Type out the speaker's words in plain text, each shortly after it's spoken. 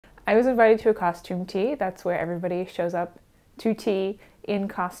I was invited to a costume tea. That's where everybody shows up to tea in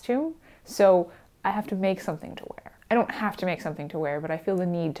costume. So I have to make something to wear. I don't have to make something to wear, but I feel the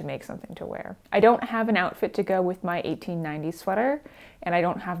need to make something to wear. I don't have an outfit to go with my 1890s sweater, and I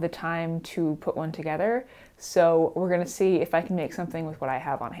don't have the time to put one together. So we're gonna see if I can make something with what I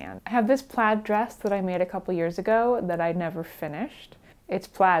have on hand. I have this plaid dress that I made a couple years ago that I never finished. It's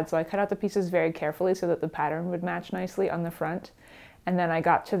plaid, so I cut out the pieces very carefully so that the pattern would match nicely on the front. And then I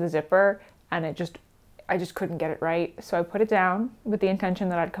got to the zipper and I just couldn't get it right. So I put it down with the intention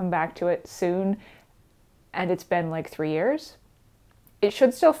that I'd come back to it soon. And it's been like 3 years. It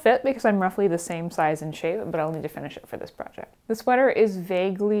should still fit because I'm roughly the same size and shape, but I'll need to finish it for this project. The sweater is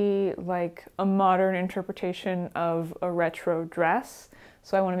vaguely like a modern interpretation of a retro dress,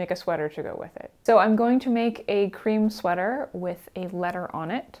 so I want to make a sweater to go with it. So I'm going to make a cream sweater with a letter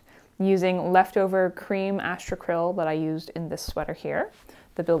on it using leftover cream astracryl that I used in this sweater here,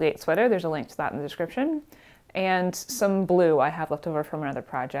 the Bill Gates sweater. There's a link to that in the description. And some blue I have left over from another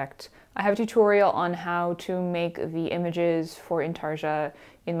project. I have a tutorial on how to make the images for Intarsia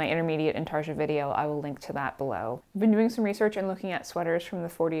in my intermediate Intarsia video. I will link to that below. I've been doing some research and looking at sweaters from the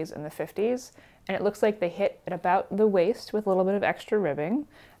 40s and the 50s, and it looks like they hit at about the waist with a little bit of extra ribbing,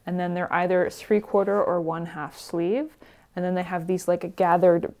 and then they're either 3/4 or 1/2 sleeve, and then they have these like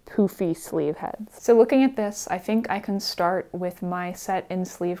gathered poofy sleeve heads. So looking at this, I think I can start with my set in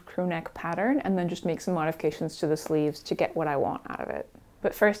sleeve crew neck pattern and then just make some modifications to the sleeves to get what I want out of it.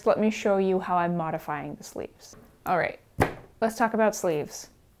 But first, let me show you how I'm modifying the sleeves. All right, let's talk about sleeves.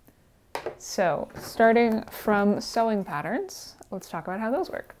 So starting from sewing patterns, let's talk about how those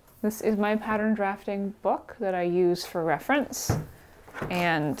work. This is my pattern drafting book that I use for reference.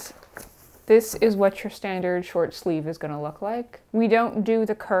 And this is what your standard short sleeve is going to look like. We don't do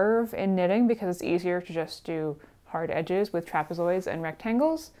the curve in knitting because it's easier to just do hard edges with trapezoids and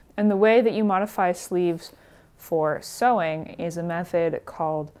rectangles. And the way that you modify sleeves for sewing is a method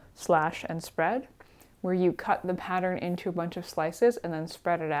called slash and spread, where you cut the pattern into a bunch of slices and then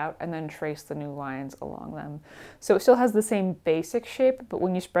spread it out and then trace the new lines along them. So it still has the same basic shape, but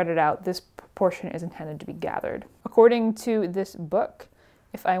when you spread it out, this portion is intended to be gathered. According to this book,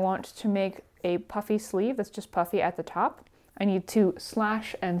 if I want to make a puffy sleeve that's just puffy at the top, I need to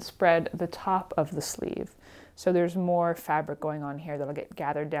slash and spread the top of the sleeve. So there's more fabric going on here that'll get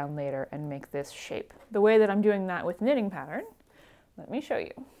gathered down later and make this shape. The way that I'm doing that with knitting pattern, let me show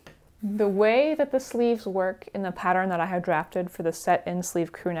you. The way that the sleeves work in the pattern that I have drafted for the set in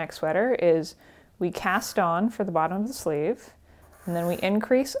sleeve crew neck sweater is we cast on for the bottom of the sleeve, and then we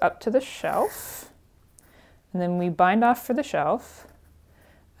increase up to the shelf, and then we bind off for the shelf,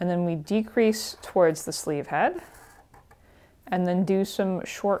 and then we decrease towards the sleeve head, and then do some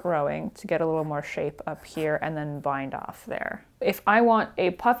short rowing to get a little more shape up here and then bind off there. If I want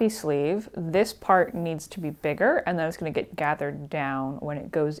a puffy sleeve, this part needs to be bigger and then it's going to get gathered down when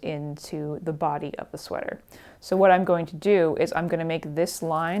it goes into the body of the sweater. So what I'm going to do is I'm going to make this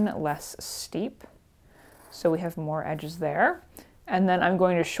line less steep so we have more edges there. And then I'm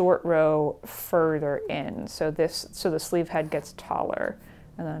going to short row further in so the sleeve head gets taller.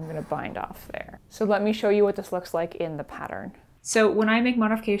 And then I'm going to bind off there. So let me show you what this looks like in the pattern. So when I make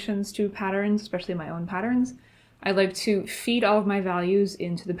modifications to patterns, especially my own patterns, I like to feed all of my values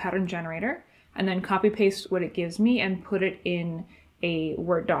into the pattern generator and then copy paste what it gives me and put it in a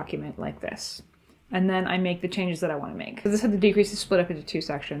Word document like this. And then I make the changes that I want to make. So this had the decreases split up into 2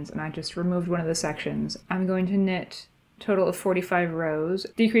 sections and I just removed one of the sections. I'm going to knit a total of 45 rows,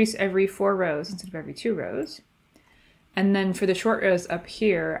 decrease every 4 rows instead of every 2 rows. And then for the short rows up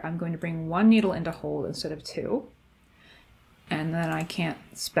here, I'm going to bring 1 needle into hold instead of 2. And then I can't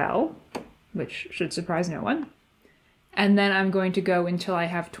spell, which should surprise no one. And then I'm going to go until I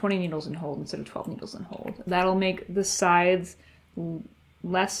have 20 needles in hold instead of 12 needles in hold. That'll make the sides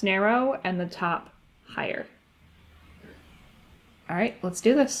less narrow and the top higher. All right, let's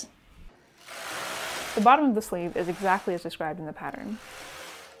do this. The bottom of the sleeve is exactly as described in the pattern.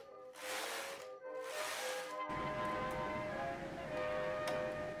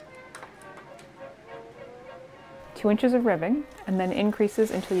 2 inches of ribbing, and then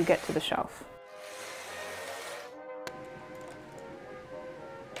increases until you get to the shelf.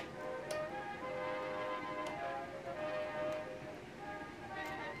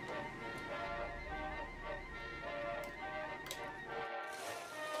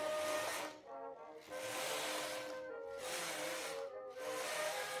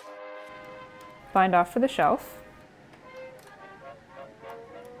 Bind off for the shelf.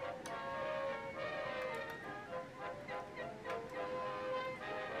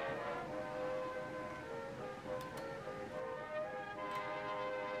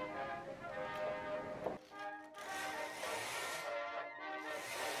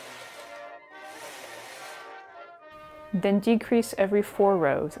 Then decrease every 4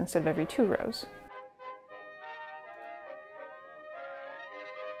 rows instead of every 2 rows.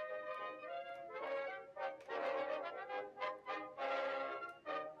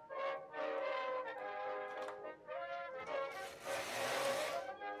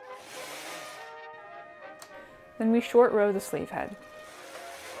 Then we short row the sleeve head.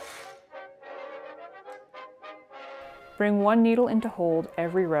 Bring 1 needle into hold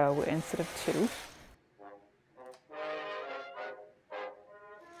every row instead of 2.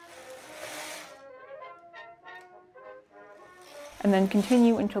 And then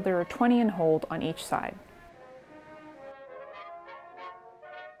continue until there are 20 in hold on each side.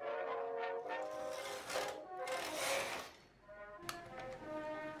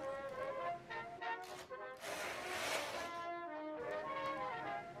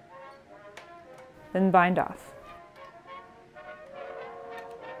 Then bind off.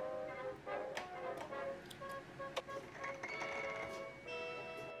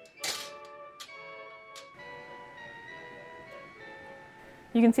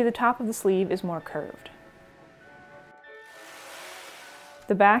 You can see the top of the sleeve is more curved.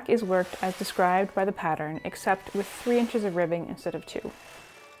 The back is worked as described by the pattern, except with 3 inches of ribbing instead of 2.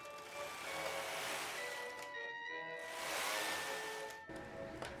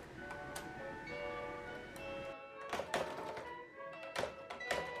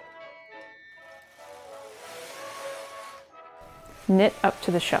 Knit up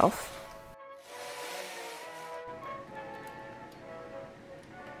to the shelf.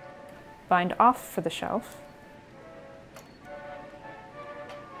 Bind off for the shelf.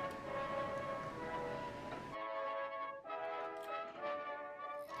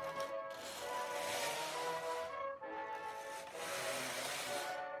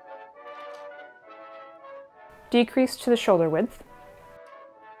 Decrease to the shoulder width.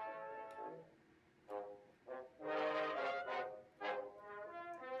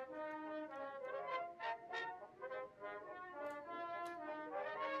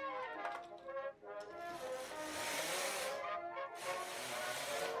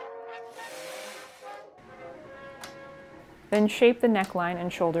 Then shape the neckline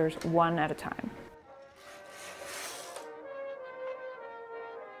and shoulders one at a time.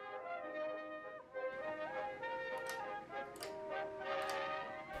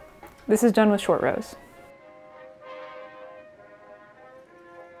 This is done with short rows.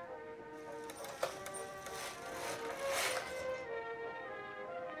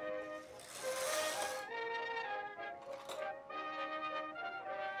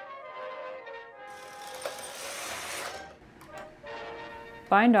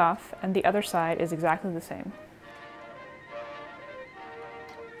 Bind off, and the other side is exactly the same.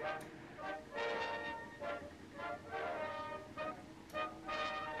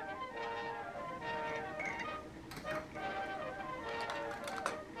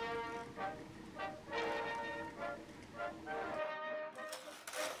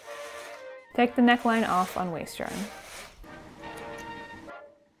 Take the neckline off on waist yarn.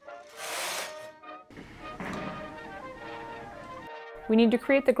 We need to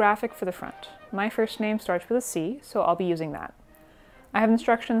create the graphic for the front. My first name starts with a C, so I'll be using that. I have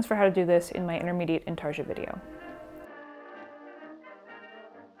instructions for how to do this in my intermediate Intarsia video.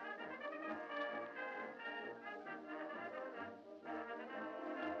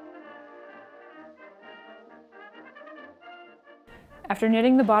 After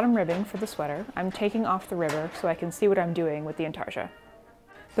knitting the bottom ribbing for the sweater, I'm taking off the ribber so I can see what I'm doing with the Intarsia.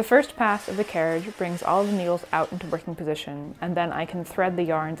 The first pass of the carriage brings all the needles out into working position, and then I can thread the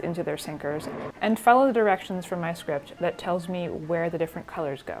yarns into their sinkers and follow the directions from my script that tells me where the different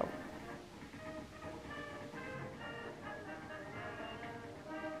colors go.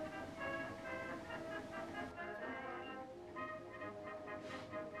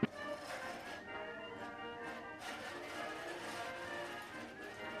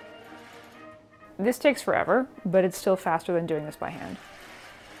 This takes forever, but it's still faster than doing this by hand.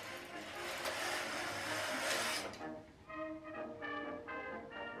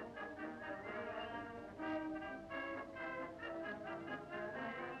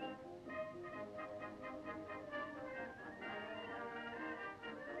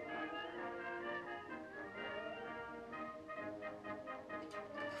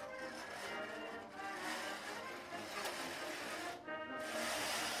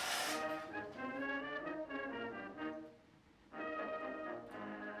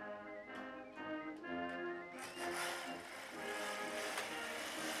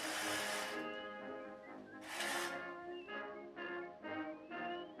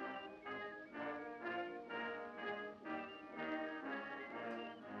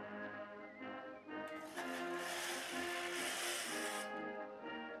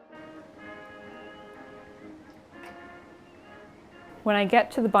 When I get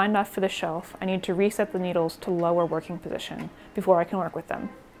to the bind off for the shelf, I need to reset the needles to lower working position before I can work with them.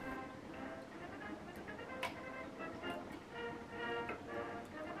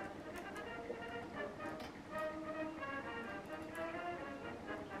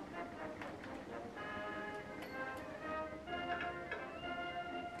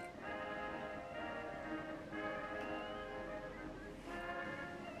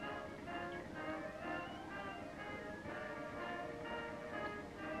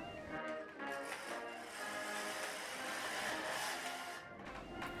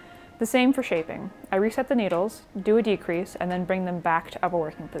 The same for shaping. I reset the needles, do a decrease, and then bring them back to upper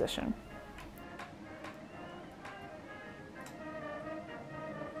working position.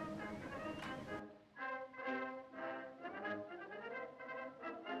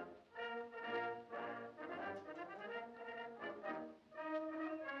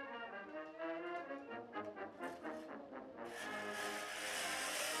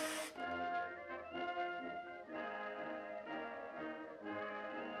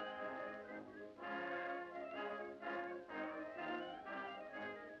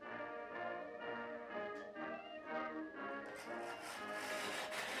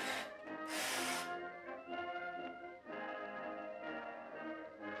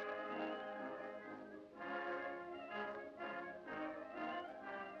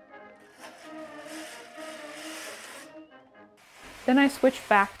 Then I switch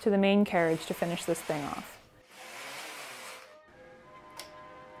back to the main carriage to finish this thing off.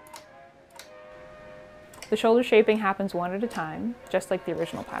 The shoulder shaping happens one at a time, just like the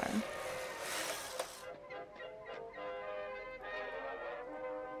original pattern.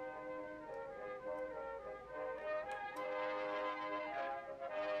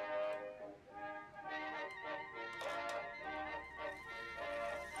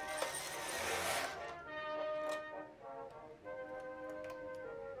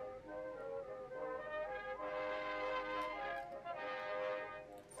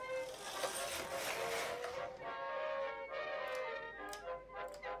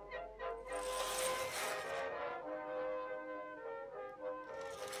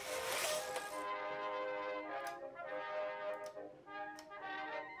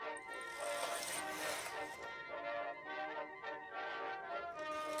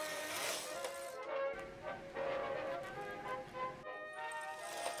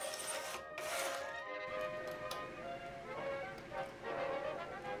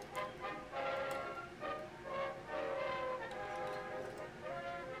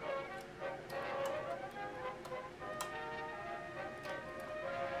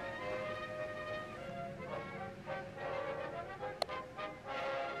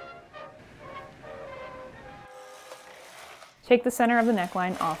 Take the center of the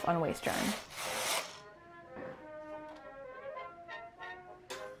neckline off on waist yarn.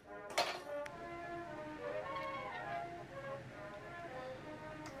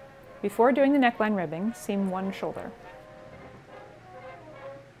 Before doing the neckline ribbing, seam one shoulder.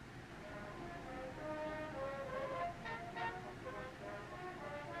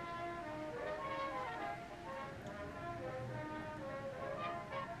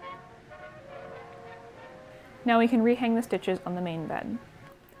 Now we can rehang the stitches on the main bed.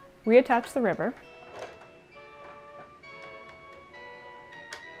 Reattach the ribber.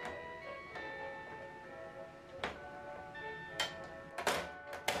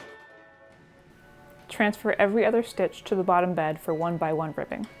 Transfer every other stitch to the bottom bed for 1x1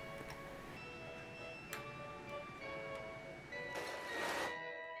 ribbing.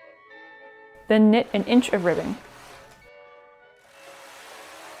 Then knit an inch of ribbing.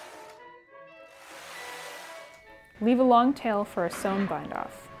 Leave a long tail for a sewn bind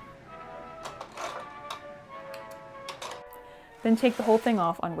off. Then take the whole thing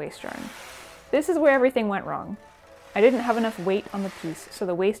off on waist yarn. This is where everything went wrong. I didn't have enough weight on the piece, so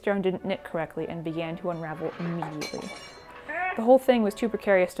the waist yarn didn't knit correctly and began to unravel immediately. The whole thing was too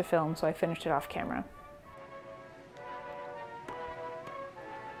precarious to film, so I finished it off camera.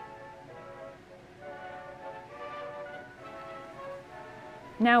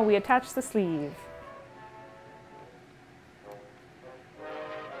 Now we attach the sleeve.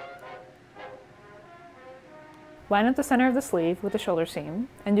 Line up the center of the sleeve with the shoulder seam,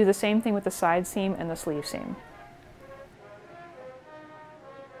 and do the same thing with the side seam and the sleeve seam.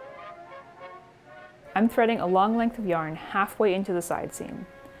 I'm threading a long length of yarn halfway into the side seam.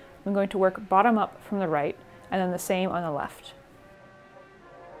 I'm going to work bottom up from the right, and then the same on the left.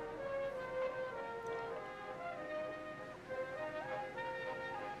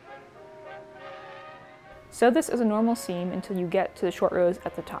 Sew this as a normal seam until you get to the short rows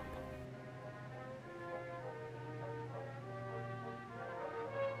at the top.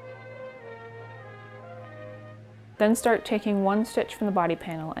 Then start taking 1 stitch from the body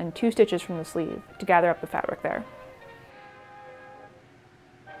panel and 2 stitches from the sleeve to gather up the fabric there.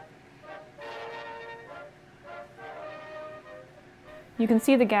 You can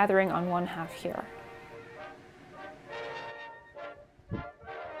see the gathering on 1/2 here.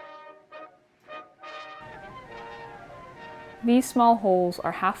 These small holes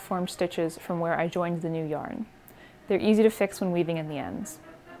are half-formed stitches from where I joined the new yarn. They're easy to fix when weaving in the ends.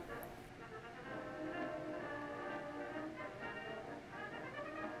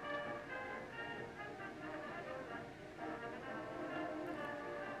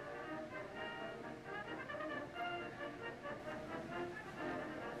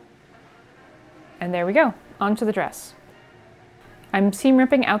 And there we go, onto the dress. I'm seam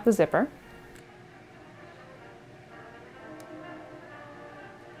ripping out the zipper.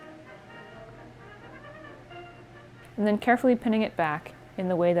 And then carefully pinning it back in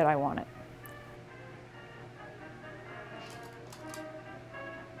the way that I want it.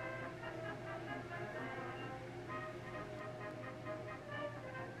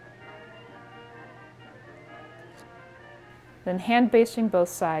 Then hand basting both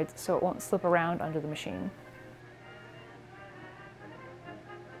sides so it won't slip around under the machine.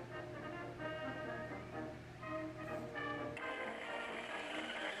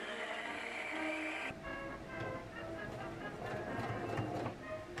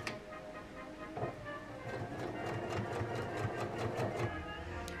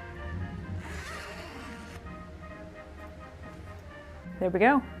 There we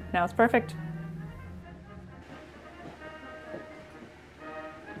go. Now it's perfect.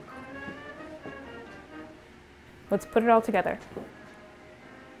 Let's put it all together.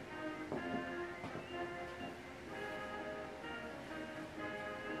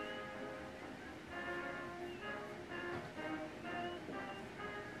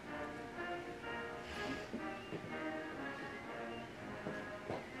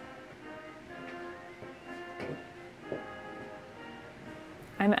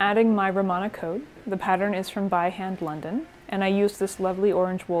 I'm adding my Ramana code. The pattern is from By Hand London, and I used this lovely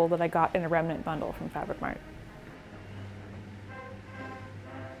orange wool that I got in a remnant bundle from Fabric Mart.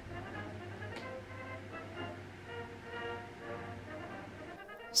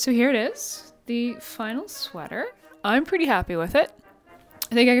 So here it is, the final sweater. I'm pretty happy with it.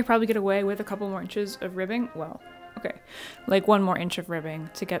 I think I could probably get away with a couple more inches of ribbing. Well, okay, like 1 more inch of ribbing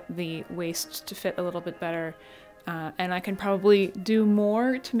to get the waist to fit a little bit better. And I can probably do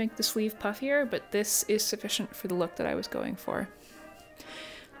more to make the sleeve puffier, but this is sufficient for the look that I was going for.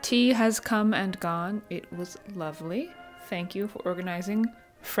 Tea has come and gone. It was lovely. Thank you for organizing,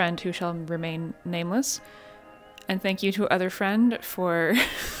 friend who shall remain nameless. And thank you to other friend for...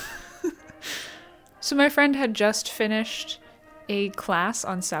 So my friend had just finished a class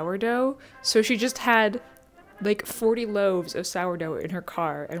on sourdough, so she just had like 40 loaves of sourdough in her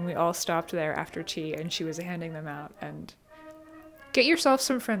car, and we all stopped there after tea and she was handing them out. And get yourself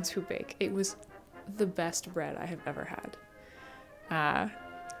some friends who bake. It was the best bread I have ever had.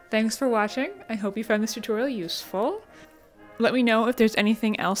 Thanks for watching. I hope you found this tutorial useful. Let me know if there's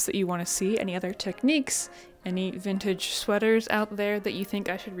anything else that you want to see, any other techniques, any vintage sweaters out there that you think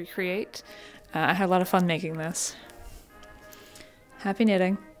I should recreate. I had a lot of fun making this. Happy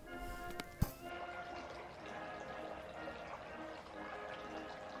knitting.